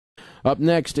Up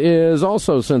next is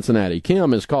also Cincinnati.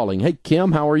 Kim is calling. Hey,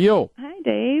 Kim, how are you? Hi,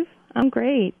 Dave. I'm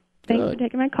great. Thanks for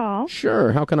taking my call.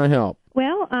 Sure. How can I help?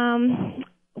 Well,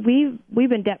 we've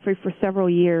been debt-free for several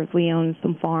years. We own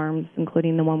some farms,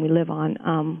 including the one we live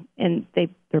on, and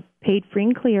they're paid free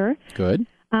and clear. Good.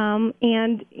 And,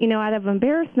 out of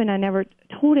embarrassment, I never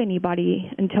told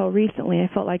anybody until recently. I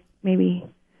felt like maybe...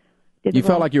 You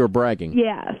felt like you were bragging?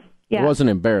 Yes. It wasn't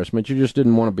embarrassment. You just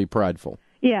didn't want to be prideful.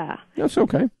 Yeah. That's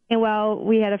okay. And,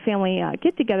 we had a family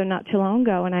get-together not too long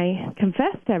ago, and I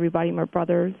confessed to everybody, my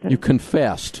brothers. And, you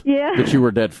confessed that you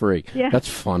were debt-free. Yeah. That's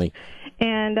funny.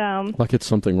 And like it's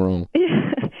something wrong.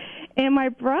 And my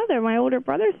older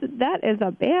brother said, that is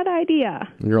a bad idea.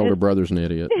 Your older brother's an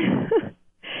idiot.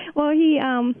 Well,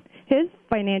 his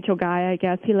financial guy, I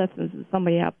guess, he listens to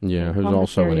somebody up. Yeah, who's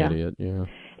also an idiot, yeah.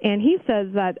 And he says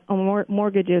that a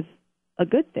mortgage is a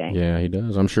good thing. Yeah, he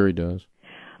does. I'm sure he does.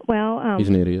 Well, he's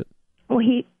an idiot. Well,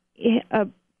 he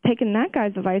taking that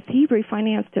guy's advice, he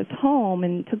refinanced his home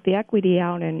and took the equity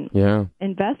out and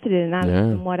invested it in that.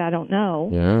 And what I don't know.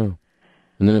 Yeah.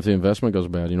 And then if the investment goes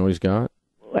bad, you know what he's got?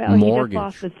 Well, mortgage. He just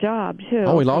lost his job, too.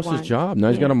 Oh, he lost his job. Now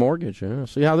he's got a mortgage, yeah.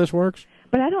 See how this works?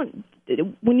 But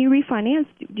when you refinance,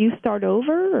 do you start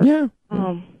over? Or? Yeah.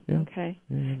 Okay.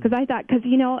 Because I thought,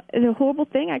 the horrible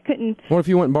thing, I couldn't... What if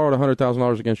you went and borrowed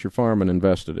 $100,000 against your farm and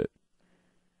invested it?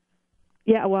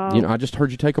 Yeah, well... I just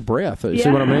heard you take a breath. See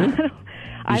what I mean?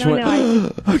 I don't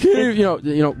know.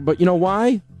 Okay, but you know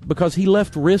why? Because he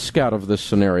left risk out of this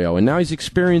scenario, and now he's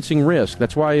experiencing risk.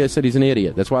 That's why I said he's an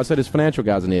idiot. That's why I said his financial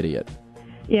guy's an idiot.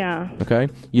 Yeah. Okay?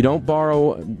 You don't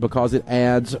borrow because it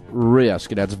adds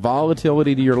risk. It adds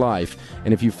volatility to your life.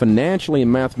 And if you financially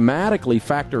and mathematically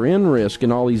factor in risk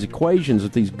in all these equations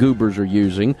that these goobers are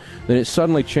using, then it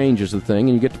suddenly changes the thing,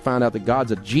 and you get to find out that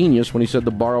God's a genius when he said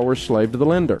the borrower is slave to the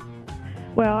lender.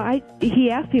 Well, he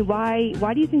asked me, why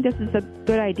do you think this is a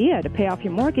good idea to pay off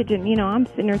your mortgage? And, I'm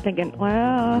sitting there thinking,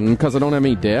 well... Because I don't have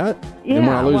any debt? Yeah, and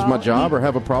when I lose my job or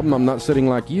have a problem, I'm not sitting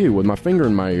like you with my finger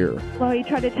in my ear. Well, he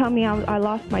tried to tell me I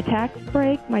lost my tax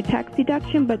break, my tax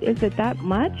deduction, but is it that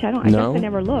much? I guess I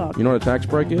never looked. You know what a tax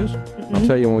break is? I'll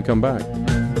tell you when we come back.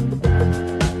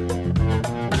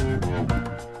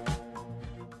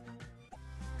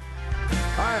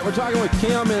 We're talking with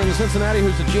Kim in Cincinnati,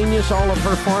 who's a genius. All of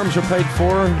her farms are paid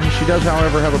for. She does,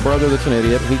 however, have a brother that's an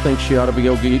idiot. He thinks she ought to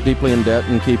go deeply in debt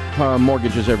and keep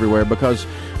mortgages everywhere because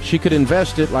she could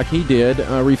invest it like he did,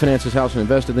 refinance his house and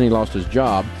invest it, then he lost his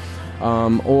job.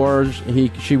 Or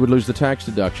she would lose the tax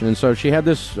deduction. And so she had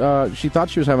this, she thought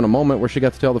she was having a moment where she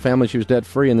got to tell the family she was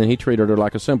debt-free, and then he treated her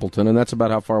like a simpleton, and that's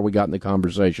about how far we got in the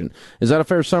conversation. Is that a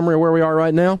fair summary of where we are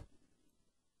right now?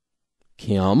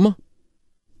 Kim?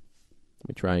 Let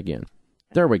me try again.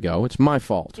 There we go. It's my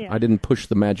fault. Yeah. I didn't push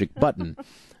the magic button.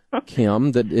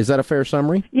 Kim, is that a fair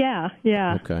summary? Yeah.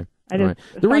 Okay. All right.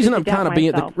 The reason I'm kind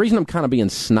of being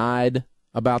snide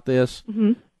about this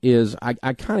is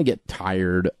I kind of get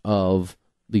tired of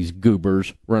these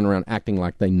goobers running around acting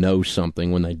like they know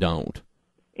something when they don't.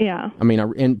 Yeah. I mean,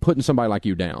 and putting somebody like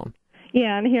you down.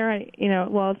 Yeah, and here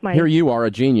it's my... Here you are, a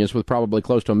genius with probably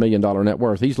close to $1 million net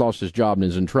worth. He's lost his job and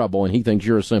is in trouble, and he thinks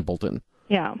you're a simpleton.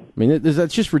 Yeah. I mean,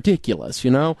 that's just ridiculous,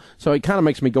 So it kind of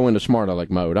makes me go into smart aleck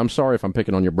mode. I'm sorry if I'm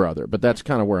picking on your brother, but that's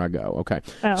kind of where I go. Okay.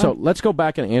 Oh. So let's go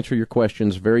back and answer your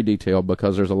questions very detailed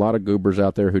because there's a lot of goobers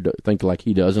out there who think like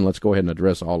he does, and let's go ahead and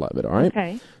address all of it, all right?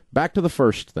 Okay. Back to the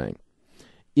first thing.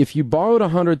 If you borrowed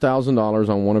 $100,000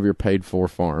 on one of your paid-for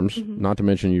farms, not to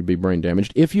mention you'd be brain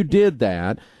damaged, if you did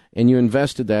that and you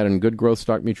invested that in good growth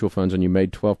stock mutual funds and you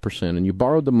made 12% and you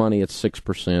borrowed the money at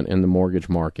 6% in the mortgage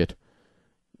market,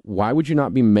 why would you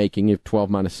not be making, if 12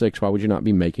 minus 6, why would you not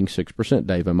be making 6%,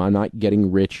 Dave? Am I not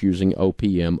getting rich using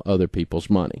OPM, other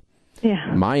people's money?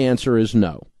 Yeah. My answer is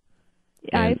no.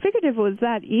 I figured if it was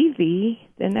that easy,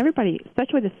 then everybody,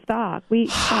 especially the stock, we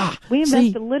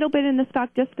invest a little bit in the stock,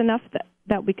 just enough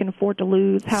that we can afford to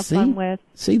lose, have fun with.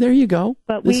 See, there you go.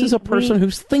 But this is a person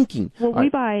who's thinking. Well, we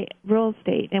buy real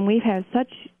estate, and we've had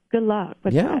such good luck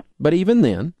with that. Yeah, but even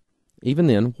then,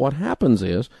 what happens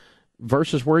is,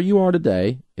 versus where you are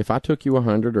today, if I took you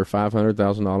 $100,000 or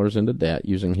 $500,000 into debt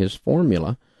using his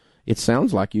formula, it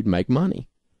sounds like you'd make money.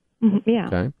 Yeah.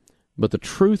 Okay. But the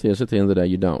truth is, at the end of the day,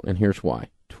 you don't. And here's why.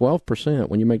 12%,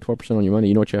 when you make 12% on your money,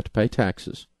 you know what you have to pay?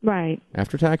 Taxes. Right.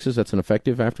 After taxes, that's an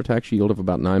effective after-tax yield of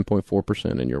about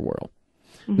 9.4% in your world.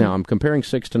 Now, I'm comparing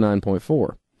 6 to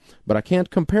 9.4, but I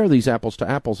can't compare these apples to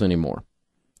apples anymore.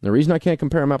 The reason I can't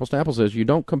compare them apples to apples is you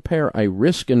don't compare a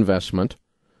risk investment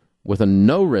with a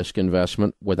no-risk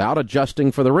investment without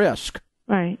adjusting for the risk.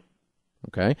 Right.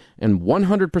 Okay, and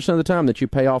 100% of the time that you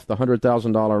pay off the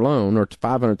 $100,000 loan or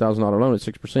 $500,000 loan at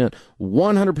 6%,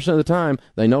 100% of the time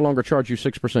they no longer charge you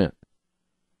 6%.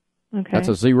 Okay. That's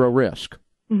a zero risk.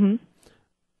 Mm-hmm.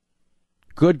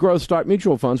 Good growth stock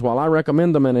mutual funds, while I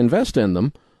recommend them and invest in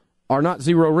them, are not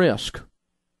zero risk.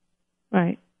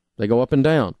 Right. They go up and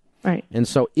down. Right. And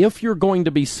so if you're going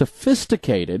to be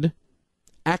sophisticated,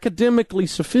 academically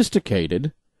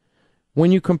sophisticated,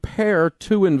 when you compare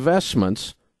two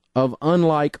investments of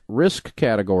unlike risk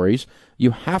categories,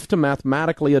 you have to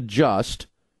mathematically adjust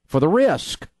for the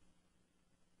risk.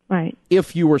 Right.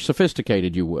 If you were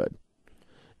sophisticated, you would.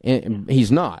 And he's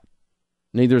not.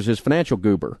 Neither is his financial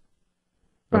goober.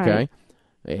 Okay?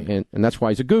 Right. And that's why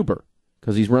he's a goober,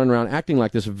 because he's running around acting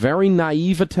like this very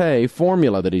naivete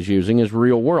formula that he's using is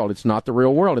real world. It's not the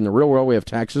real world. In the real world, we have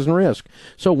taxes and risk.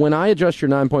 So when I adjust your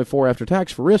 9.4 after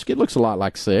tax for risk, it looks a lot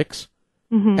like 6.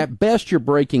 Mm-hmm. At best, you're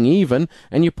breaking even,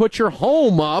 and you put your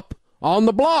home up on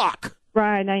the block.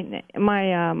 Right.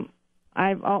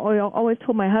 I've always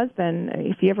told my husband,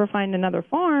 if you ever find another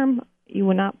farm, you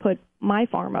will not put my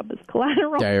farm up as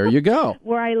collateral. There you go.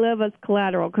 Where I live as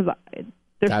collateral, because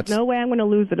there's no way I'm going to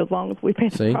lose it as long as we pay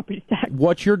the property tax.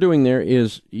 What you're doing there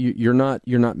is you're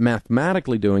not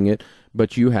mathematically doing it,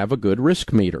 but you have a good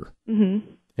risk meter. Mm-hmm.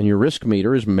 And your risk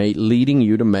meter is leading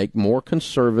you to make more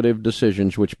conservative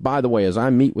decisions, which, by the way, as I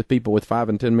meet with people with $5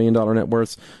 and $10 million net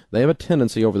worths, they have a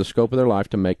tendency over the scope of their life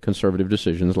to make conservative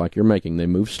decisions like you're making. They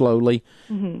move slowly,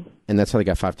 and that's how they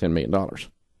got $5-10 million.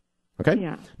 Okay?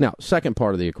 Yeah. Now, second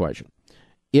part of the equation.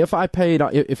 If I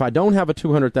don't have a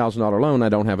 $200,000 loan, I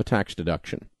don't have a tax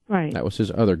deduction. Right. That was his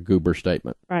other goober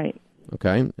statement. Right.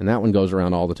 Okay? And that one goes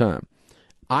around all the time.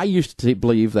 I used to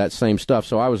believe that same stuff,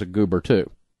 so I was a goober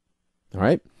too. All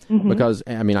right? Mm-hmm. Because,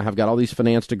 I mean, I have got all these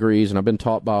finance degrees, and I've been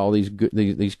taught by all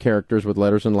these characters with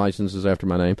letters and licenses after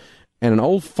my name. And an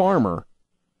old farmer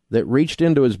that reached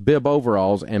into his bib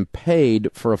overalls and paid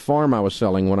for a farm I was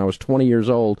selling when I was 20 years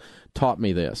old taught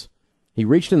me this. He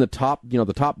reached in the top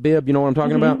bib, you know what I'm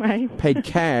talking about? Right. Paid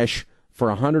cash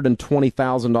for a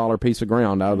 $120,000 piece of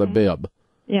ground out of the bib.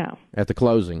 Yeah. At the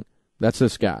closing. That's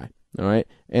this guy. All right,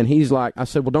 and he's like, I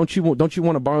said, well, don't you want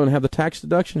to borrow and have the tax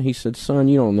deduction? He said, son,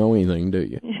 you don't know anything, do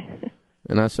you?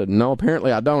 And I said, no,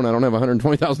 apparently I don't. I don't have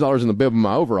 $120,000 in the bib of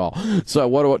my overall. So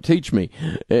what do it teach me?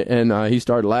 And he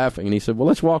started laughing, and he said, well,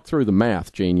 let's walk through the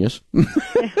math, genius.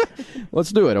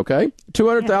 Let's do it, okay?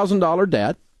 $200,000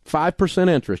 debt, 5%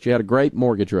 interest. You had a great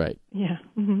mortgage rate. Yeah.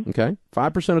 Mm-hmm. Okay,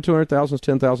 5% of $200,000 is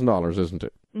 $10,000, isn't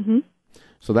it? Mm-hmm.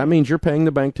 So that means you're paying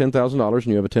the bank $10,000 and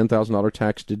you have a $10,000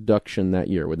 tax deduction that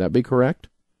year. Would that be correct?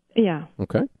 Yeah.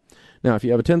 Okay. Now, if you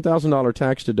have a $10,000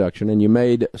 tax deduction and you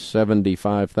made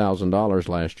 $75,000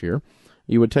 last year,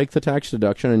 you would take the tax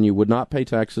deduction and you would not pay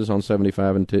taxes on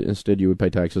 75, and instead you would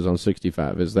pay taxes on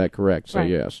 65. Is that correct? Say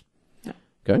yes. Yeah.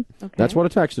 Okay? That's what a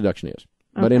tax deduction is.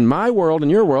 Okay. But in my world,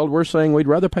 in your world, we're saying we'd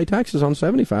rather pay taxes on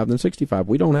 75 than 65.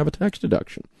 We don't have a tax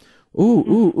deduction.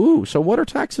 Ooh. So what are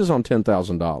taxes on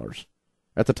 $10,000?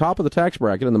 At the top of the tax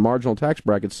bracket in the marginal tax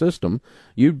bracket system,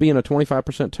 you'd be in a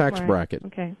 25% tax bracket.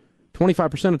 Okay.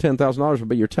 25% of $10,000 would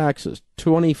be your taxes.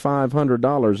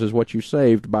 $2,500 is what you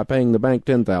saved by paying the bank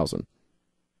 $10,000.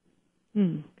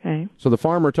 Okay. So the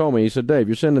farmer told me, he said, Dave,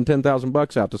 you're sending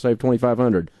 $10,000 out to save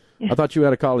 $2,500. I thought you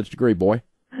had a college degree, boy.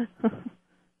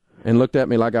 And looked at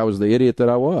me like I was the idiot that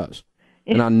I was.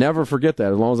 And I'll never forget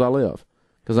that as long as I live.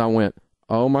 Because I went,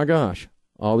 oh my gosh,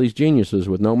 all these geniuses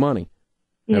with no money.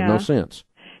 Have no sense.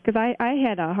 Because I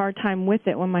had a hard time with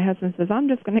it when my husband says, I'm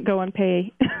just going to go and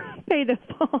pay this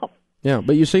off. Yeah,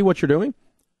 but you see what you're doing?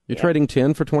 You're trading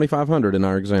 10 for $2,500 in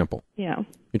our example. Yeah.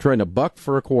 You're trading $1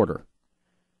 for a quarter.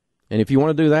 And if you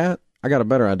want to do that, I got a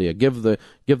better idea. Give the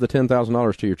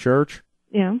 $10,000 to your church.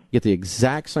 Yeah. Get the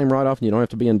exact same write-off, and you don't have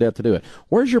to be in debt to do it.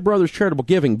 Where's your brother's charitable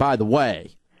giving, by the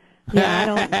way? Yeah,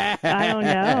 I don't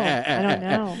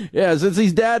know. Yeah, since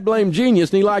he's dad-blame genius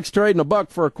and he likes trading $1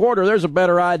 for a quarter, there's a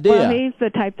better idea. Well, he's the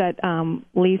type that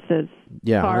leases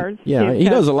cars. Yeah, he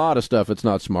does a lot of stuff that's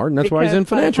not smart, and that's why he's in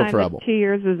financial trouble. 2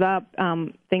 years is up,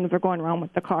 things are going wrong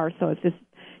with the car, so it's just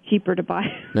cheaper to buy.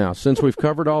 Now, since we've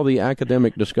covered all the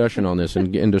academic discussion on this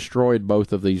and destroyed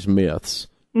both of these myths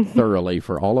thoroughly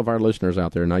for all of our listeners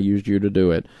out there, and I used you to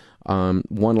do it,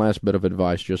 one last bit of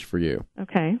advice just for you.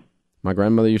 Okay. My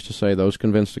grandmother used to say, those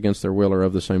convinced against their will are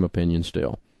of the same opinion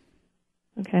still.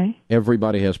 Okay.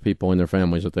 Everybody has people in their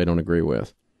families that they don't agree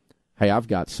with. Hey, I've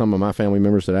got some of my family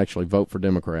members that actually vote for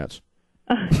Democrats.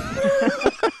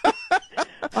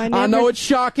 I know it's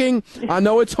shocking. I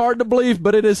know it's hard to believe,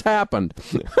 but it has happened.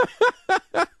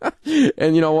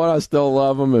 And you know what? I still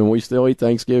love them, and we still eat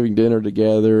Thanksgiving dinner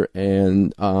together.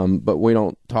 And but we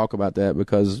don't talk about that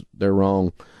because they're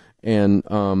wrong. And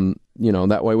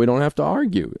that way we don't have to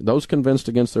argue. Those convinced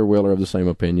against their will are of the same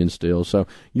opinion still. So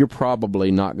you're probably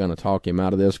not going to talk him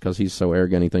out of this because he's so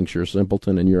arrogant he thinks you're a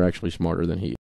simpleton, and you're actually smarter than he is.